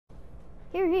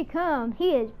Here he comes.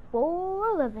 He is for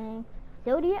a living.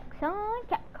 Zodiac Sun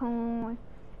Capcom.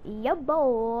 Yo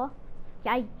boy.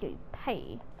 JJP.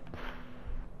 Hey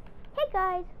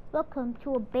guys, welcome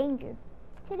to a banger.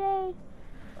 Today,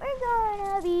 we're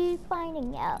gonna be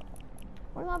finding out.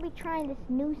 We're gonna be trying this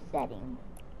new setting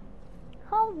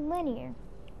called linear.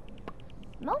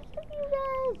 Most of you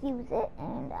guys use it,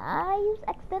 and I use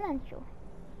exponential.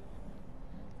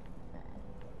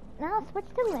 Now I'll switch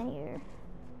to linear.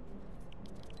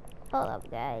 Hold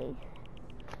up, guys.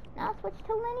 Now I'll switch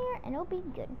to linear, and it'll be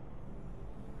good.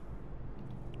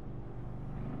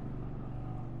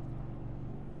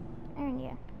 And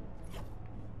yeah,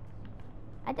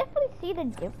 I definitely see the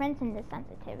difference in the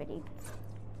sensitivity.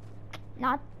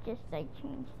 Not just I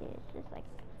changed it, it's just like,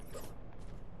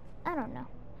 I don't know.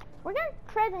 We're gonna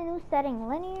try the new setting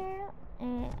linear,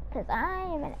 because I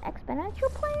am an exponential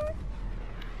player.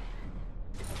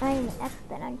 I'm an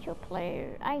exponential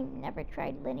player. I never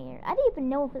tried linear. I didn't even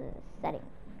know it was a setting.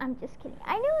 I'm just kidding.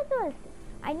 I knew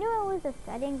it was a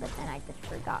setting, but then I just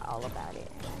forgot all about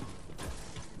it.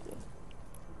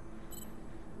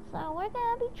 So we're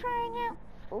gonna be trying out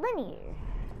linear.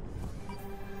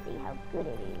 See how good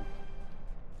it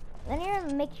is.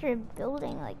 Linear makes your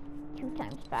building like 2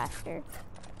 times faster,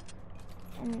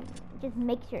 and just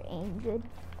makes your aim good.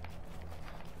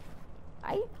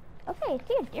 Okay, I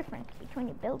see a difference between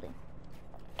the building.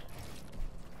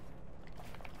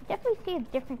 Definitely see a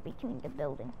difference between the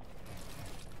building.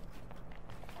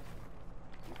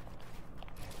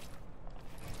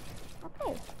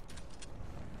 Okay.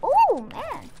 Oh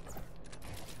man.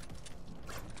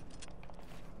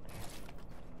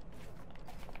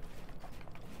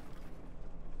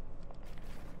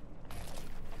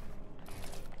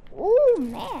 Oh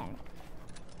man.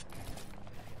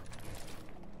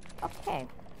 Okay.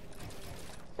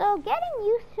 So getting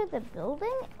used to the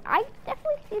building, I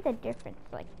definitely see the difference.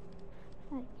 Like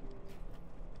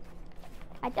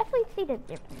I definitely see the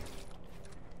difference.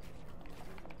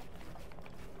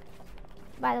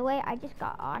 By the way, I just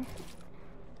got on.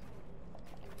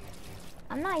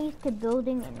 I'm not used to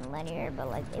building in linear, but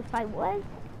like if I was,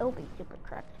 it would be super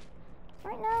correct.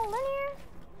 Right now, linear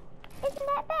isn't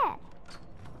that bad.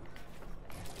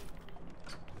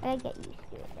 I gotta get used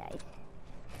to it, guys.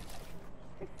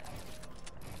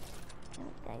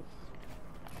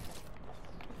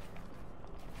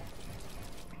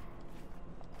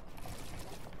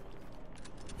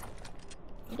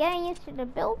 Getting used to the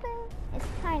building, it's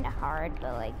kind of hard,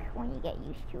 but like when you get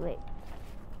used to it,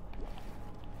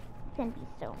 it's gonna be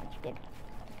so much good.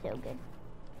 So good.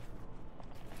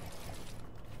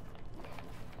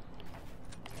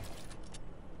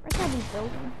 Where's gonna be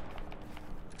building?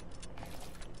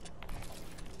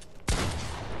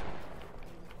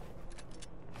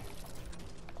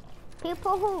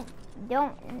 People who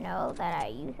don't know that I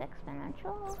use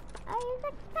exponential, I use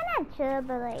exponential,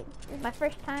 but like, this is my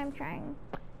first time trying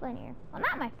linear. Well,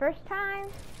 not my first time.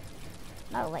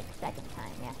 No, like second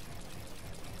time, yeah.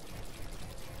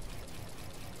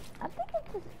 I think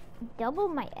it just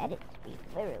doubled my edit speed,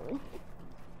 literally.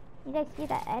 You guys see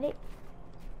that edit?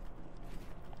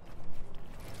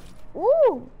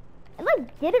 Ooh! It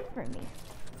like did it for me.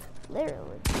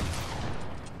 Literally.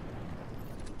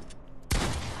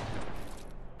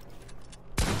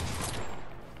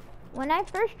 When I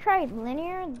first tried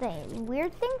linear, the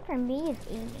weird thing for me is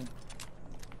aiming.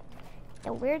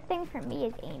 The weird thing for me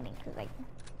is aiming, because like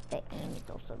the aim is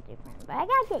also different. But I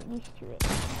gotta get used to it.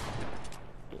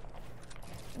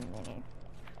 In linear.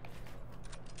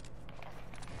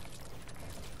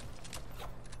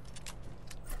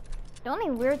 The only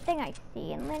weird thing I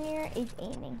see in linear is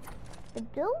aiming. The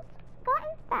build's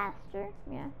gotten faster.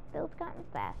 Yeah, build's gotten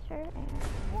faster, and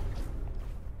yeah.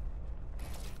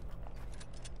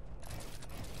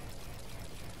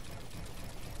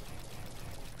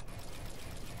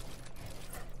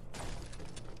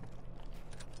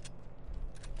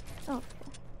 Okay.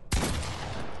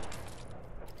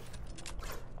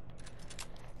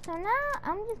 So now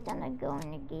I'm just gonna go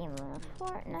in the game of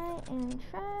Fortnite and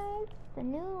try the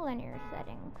new linear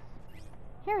settings.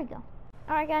 Here we go.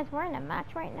 Alright guys, we're in a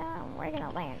match right now and we're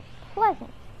gonna land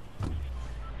Pleasant.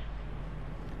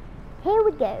 Here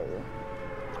we go.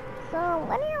 So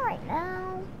linear right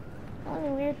now, the only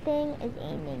weird thing is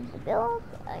aiming. The builds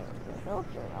are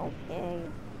okay.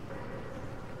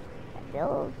 The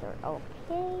builds are okay.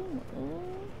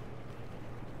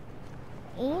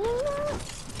 Aiming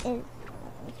though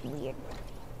it's weird.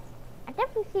 I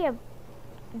definitely see a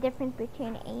difference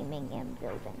between aiming and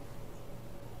building.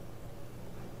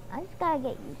 I just gotta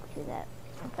get used to that.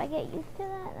 If I get used to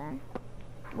that, then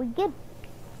we're good.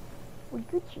 We're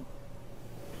Gucci.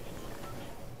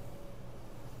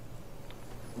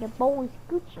 Your boy's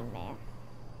Gucci, man.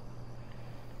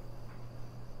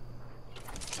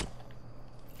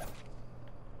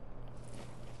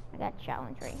 I got a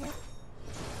challenge right here.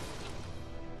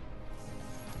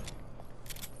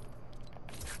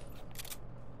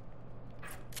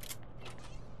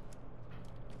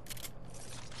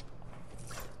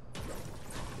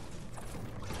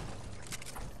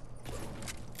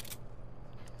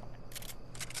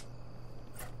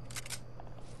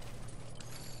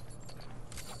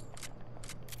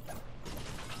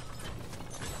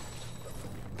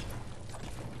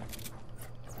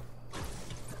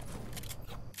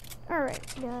 Alright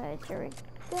guys, here we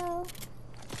go.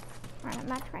 We're on a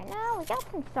match right now. We got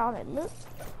some solid loot.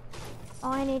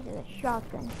 All I need is a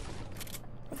shotgun.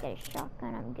 If I get a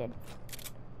shotgun, I'm good.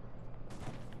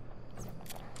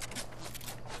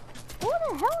 What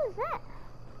the hell is that?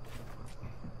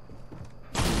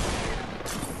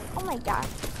 Oh my god.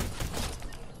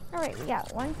 Alright, we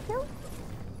got 1 kill.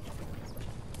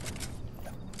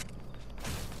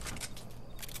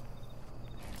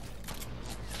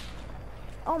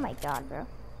 Oh my god, bro.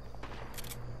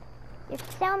 There's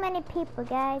so many people,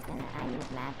 guys, and I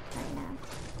need maps right now.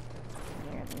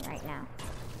 Literally right now.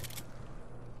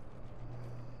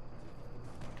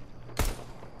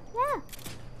 Yeah.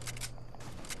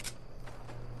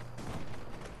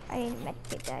 I need a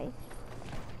medkit, guys.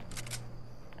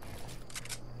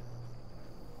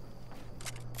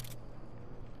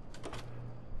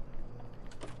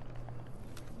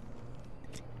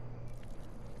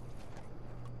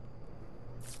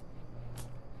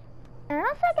 And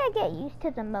also I gotta get used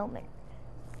to the movement.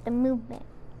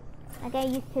 I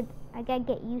gotta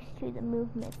get used to the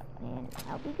movement, and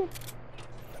I'll be good.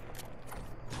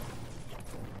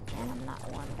 And I'm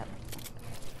not warmed up.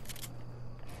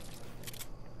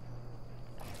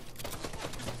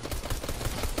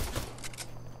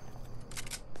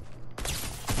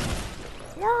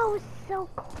 No, it's so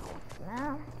close,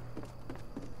 man.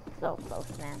 So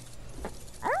close, man.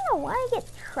 I don't know why I get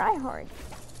tryhard.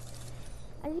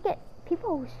 I just get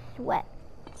people who sweat.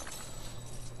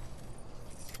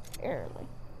 Early.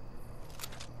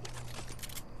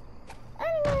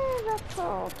 Anyway, that's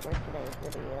all for today's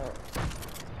video.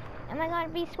 Am I gonna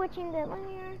be switching to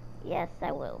linear? Yes,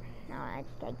 I will. Now I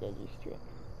just gotta get used to it.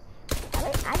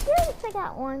 I feel like I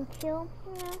got 1 kill.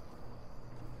 Yeah.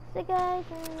 See you guys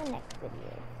in the next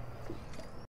video.